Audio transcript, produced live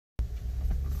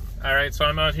Alright, so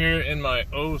I'm out here in my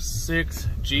 06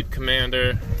 Jeep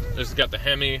Commander. This has got the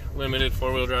Hemi limited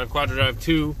 4-wheel drive, quadradrive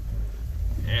 2,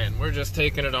 and we're just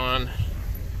taking it on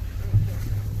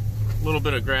a little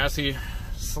bit of grassy,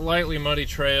 slightly muddy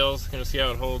trails. Gonna see how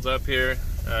it holds up here.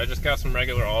 I just got some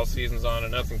regular all seasons on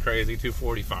it, nothing crazy,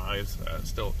 245s,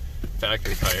 still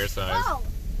factory tire size. Oh.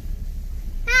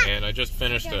 And I just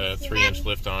finished a 3-inch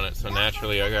lift on it, so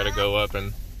naturally I gotta go up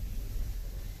and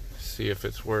see if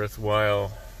it's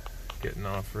worthwhile getting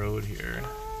off-road here.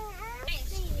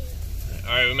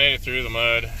 Alright, we made it through the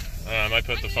mud. I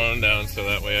put the phone down so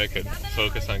that way I could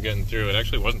focus on getting through. It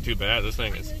actually wasn't too bad. This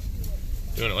thing is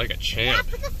doing it like a champ.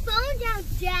 Yeah, put the phone down,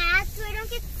 Dad, so I don't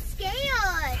get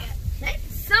scared.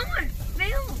 Someone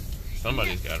film.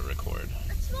 Somebody's got to record.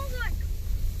 It smells like...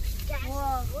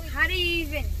 Whoa, how do you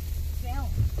even film?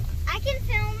 I can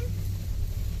film.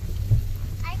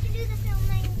 I can do the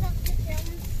filming of the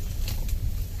films.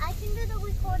 I can do the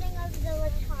recording of the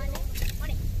electronics. I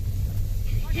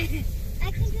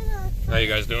can do the electronics. How you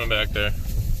guys doing back there?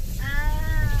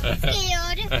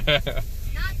 Scared.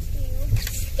 Not scared.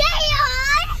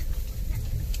 Scared!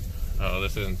 Oh,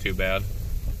 this isn't too bad.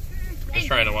 Just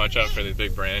trying to watch out for these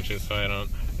big branches so I don't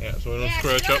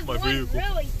scratch up my vehicle.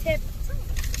 Really tipped.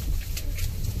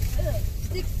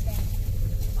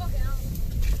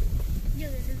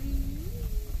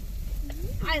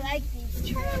 I like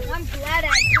these trails. I'm glad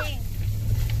I came.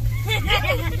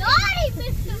 Naughty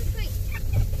Mr. Tree.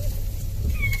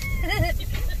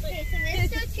 Okay, so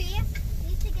Mr. Tree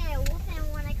needs to get a wolf and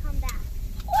when I come back.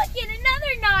 Look at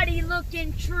another naughty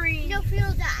looking tree. No,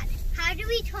 feel that. How do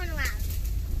we turn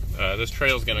around? This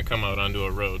trail's gonna come out onto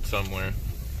a road somewhere.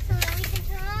 So then we can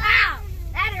turn around. Ow!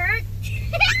 That hurt.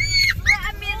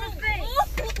 Slap me in the face.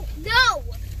 No!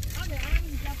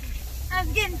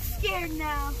 I'm getting scared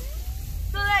now.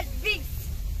 So that big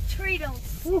tree don't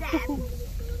stab me.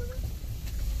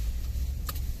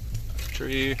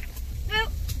 Tree.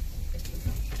 Nope.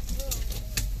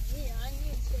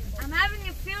 I'm having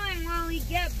a feeling when we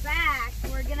get back,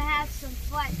 we're gonna have some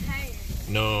flat tires.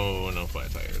 No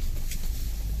flat tires.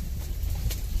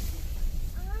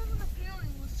 I'm having a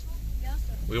feeling we're supposed to get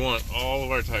some. We want all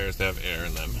of our tires to have air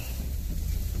in them.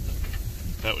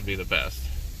 That would be the best.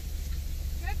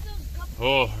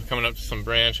 Oh, we're coming up to some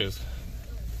branches.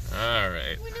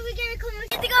 Alright. When are we gonna come and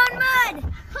get to go in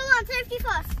mud? Hold on, safety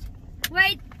first.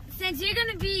 Wait, since you're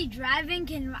gonna be driving,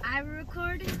 can I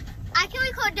record? I can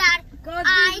record, Dad. Go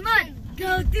through the mud.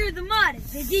 Go through the mud.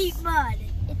 It's the deep mud.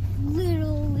 It's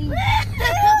literally...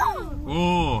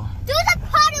 Ooh. Do the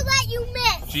puddle that you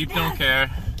missed. Jeep don't care.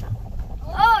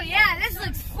 Oh yeah, this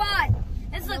looks fun.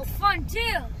 This looks fun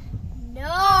too. No.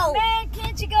 Oh man,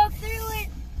 can't you go through it?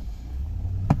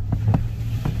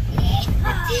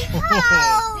 This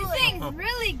thing's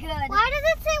really good. Why does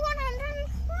it say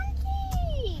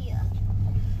 120?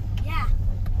 Yeah,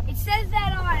 it says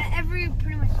that on every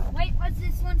pretty much. Wait, what's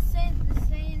this one say? Does it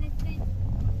say anything?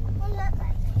 What does that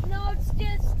say? No, it's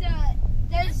just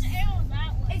there's an arrow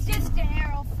that way. It's just an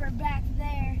arrow for back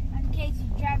there in case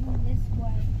you're driving this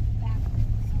way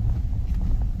backwards.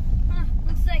 Huh?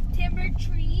 Looks like timber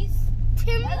trees.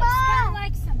 Timber. That looks kind of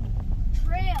like some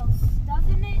trails,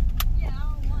 doesn't it? Yeah, I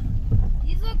don't want to.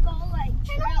 These look all like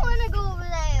trails. I don't want to go over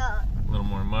there. A little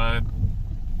more mud.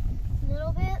 A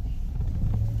little bit.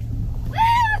 Woo!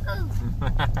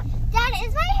 Dad,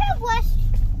 is my hair washed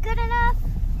good enough?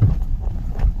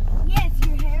 Yes,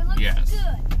 your hair looks Yes.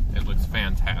 good. It looks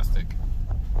fantastic.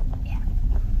 Yeah.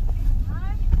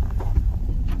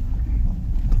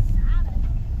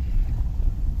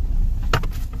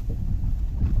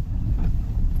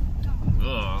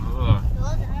 Ugh.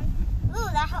 Well done. Ooh,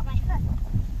 that helped my foot.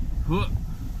 Ugh.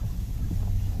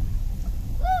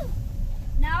 Woo!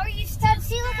 Now are you still Dad,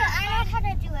 see, look, I know how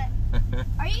to do it.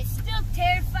 Are you still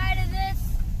terrified of this?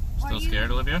 Still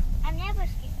scared, Olivia? I'm never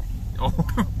scared. Oh,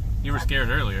 you were scared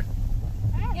earlier.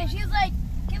 Yeah, she was like,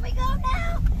 can we go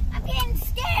now? I'm getting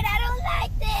scared. I don't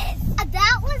like this.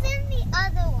 That was in the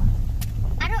other one.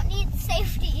 I don't need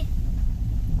safety.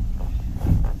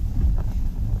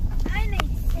 I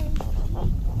need safety.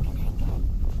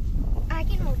 I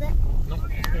can hold it. No,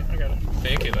 okay, I got it.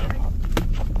 Thank you, though.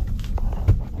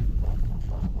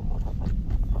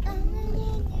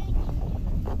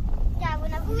 Dad,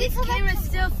 whenever we This come up camera's to,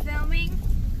 still filming.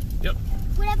 Yep.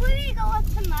 whenever we go up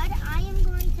to mud, I am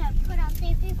going to put on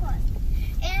safety first.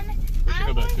 And We should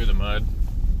go back through the mud.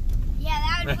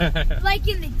 Yeah, that would look like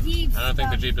in the deep I don't think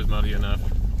the Jeep is muddy enough.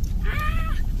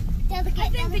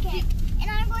 Delicate. And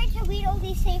I'm going to read all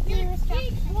these safety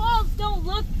instructions. These walls don't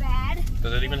look bad.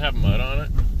 Does it even have mud on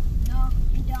it? No,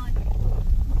 it don't.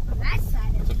 On that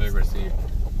side That's a big receipt.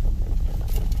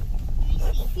 Let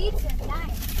me see. seats are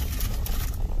nice.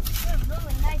 They're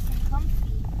really nice and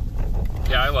comfy.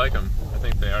 Yeah, I like them. I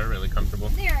think they are really comfortable.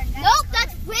 They are nice. Nope,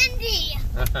 that's windy.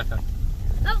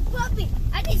 Oh, puppy,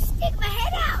 I just stick my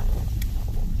head out.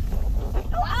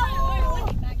 Oh,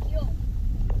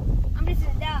 I'm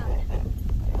just down.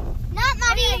 Not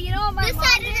muddy. Oh, yeah, you know what my this mom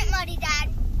side did? isn't muddy, Dad.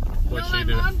 You know what my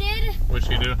mom did? What'd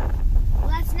she do?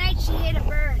 Last night she hit a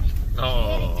bird. She hit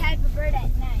a type of bird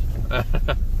at night.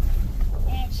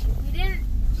 And she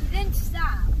didn't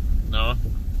stop. No?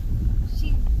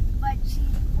 But she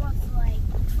was like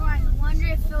trying to wonder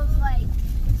if it was like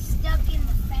stuck in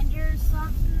the fender or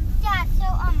something. Dad, so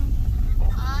I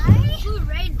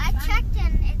checked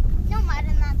and it's no mud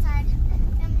on that side.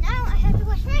 And now I have to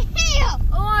wash my hair.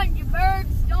 Go on, you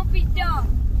birds, don't be dumb.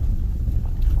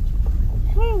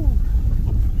 Whew.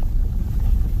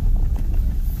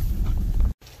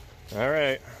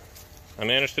 Alright. I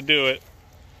managed to do it.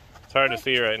 It's hard to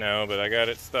see right now, but I got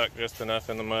it stuck just enough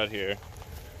in the mud here.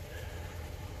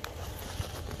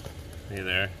 See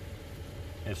there?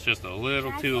 It's just a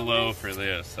little too low for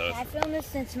this. So Can I film this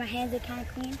since my hands are kind of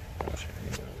clean?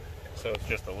 So it's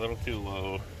just a little too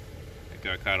low. It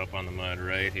got caught up on the mud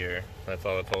right here. That's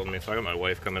all it told me. So I got my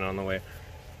wife coming on the way,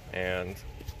 and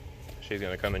she's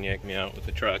gonna come and yank me out with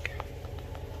the truck.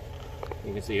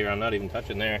 You can see here, I'm not even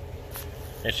touching there.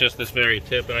 It's just this very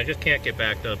tip, and I just can't get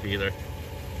backed up either.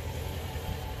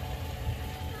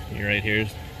 See, right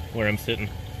here's where I'm sitting.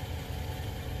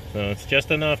 So it's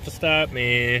just enough to stop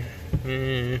me.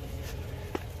 Okay.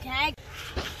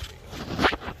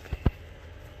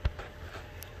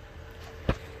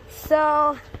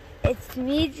 So it's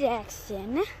me,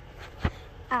 Jackson.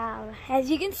 As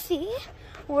you can see,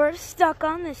 we're stuck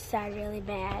on this side really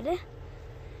bad,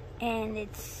 and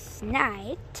it's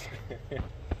night,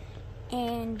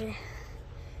 and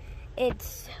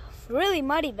it's really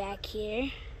muddy back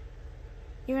here.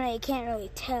 Even though you can't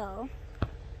really tell,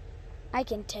 I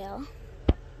can tell.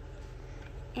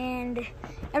 And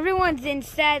everyone's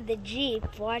inside the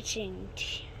Jeep watching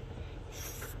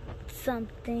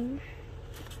something.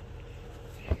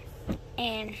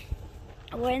 And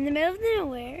we're in the middle of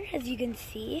nowhere, as you can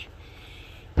see.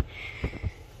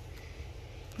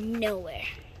 Nowhere.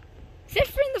 Except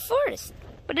for in the forest.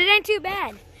 But it ain't too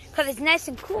bad, because it's nice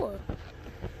and cool.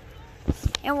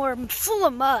 And we're full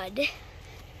of mud.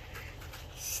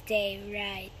 Stay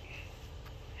right.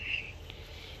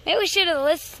 Maybe we should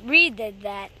have read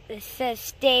that. It says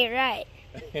stay right.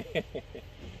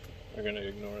 We're going to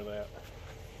ignore that.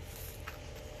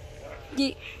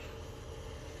 Yeah.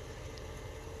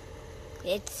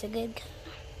 It's a good color.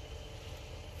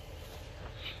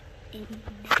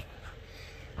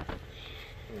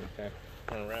 Okay,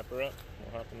 I'm going to wrap her up.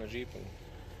 We'll hop in the Jeep and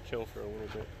chill for a little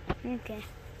bit. Okay.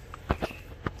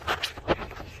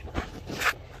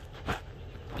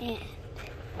 And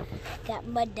got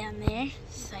mud down there,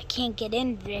 so I can't get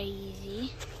in very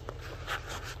easy.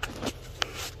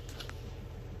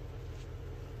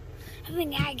 I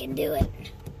think I can do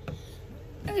it.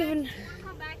 I even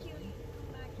come back here. You can come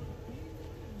back here.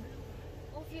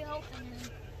 If you open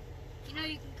it, you know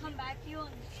you can come back here. And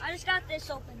I just got this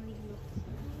open with you,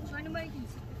 so anybody can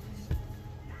see.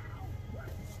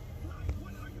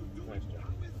 Nice job.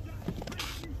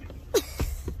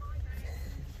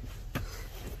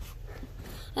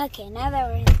 Okay, now that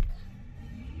we're in.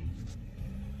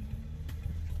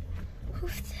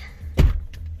 Oof.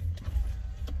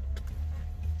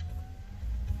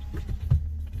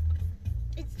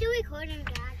 It's still recording,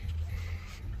 Dad.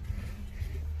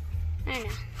 I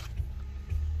know.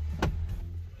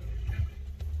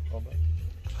 Hold on.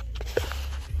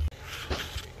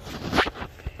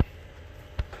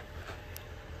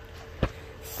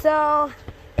 So,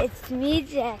 it's me,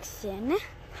 Jackson.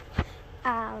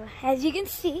 As you can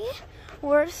see,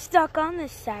 we're stuck on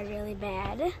this side really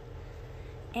bad,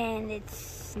 and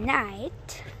it's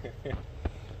night,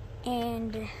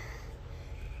 and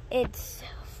it's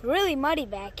really muddy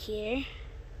back here.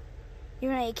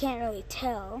 Even though you can't really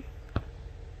tell,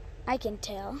 I can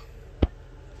tell.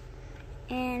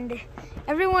 And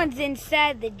everyone's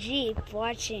inside the Jeep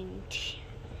watching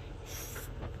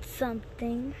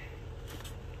something.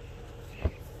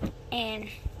 And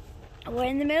we're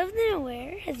in the middle of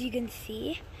nowhere, as you can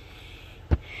see.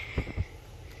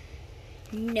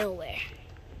 Nowhere.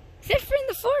 Except for in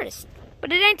the forest.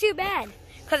 But it ain't too bad,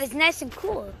 because it's nice and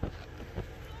cool.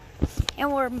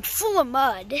 And we're full of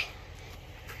mud.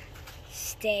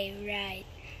 Stay right.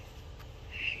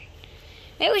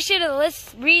 Maybe we should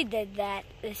have read that.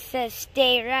 It says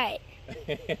stay right.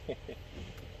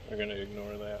 We're going to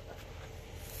ignore that.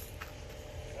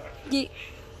 Yeah.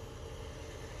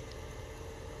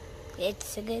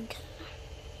 It's a good color.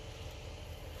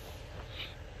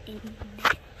 Okay.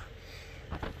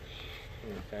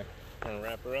 I'm gonna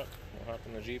wrap her up. We'll hop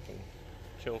in the Jeep and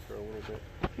chill for a little bit.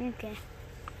 Okay.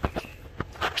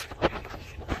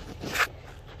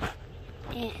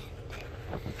 And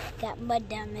got mud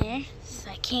down there, so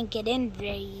I can't get in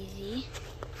very easy.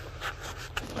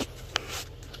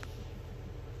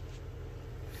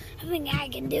 I think I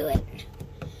can do it.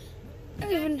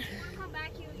 Even. Come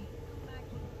back here. You can come back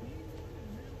here.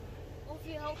 Or if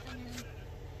you're open,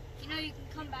 you know you can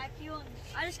come back here. And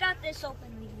I just got this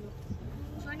open with you,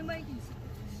 so anybody can see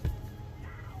this.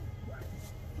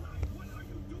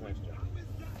 Nice job.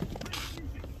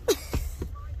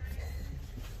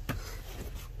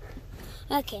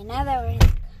 Okay, now that we're in.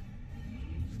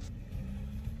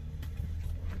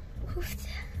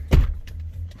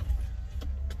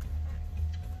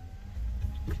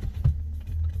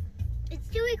 It's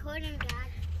still recording, Dad.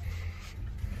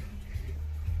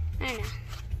 I know.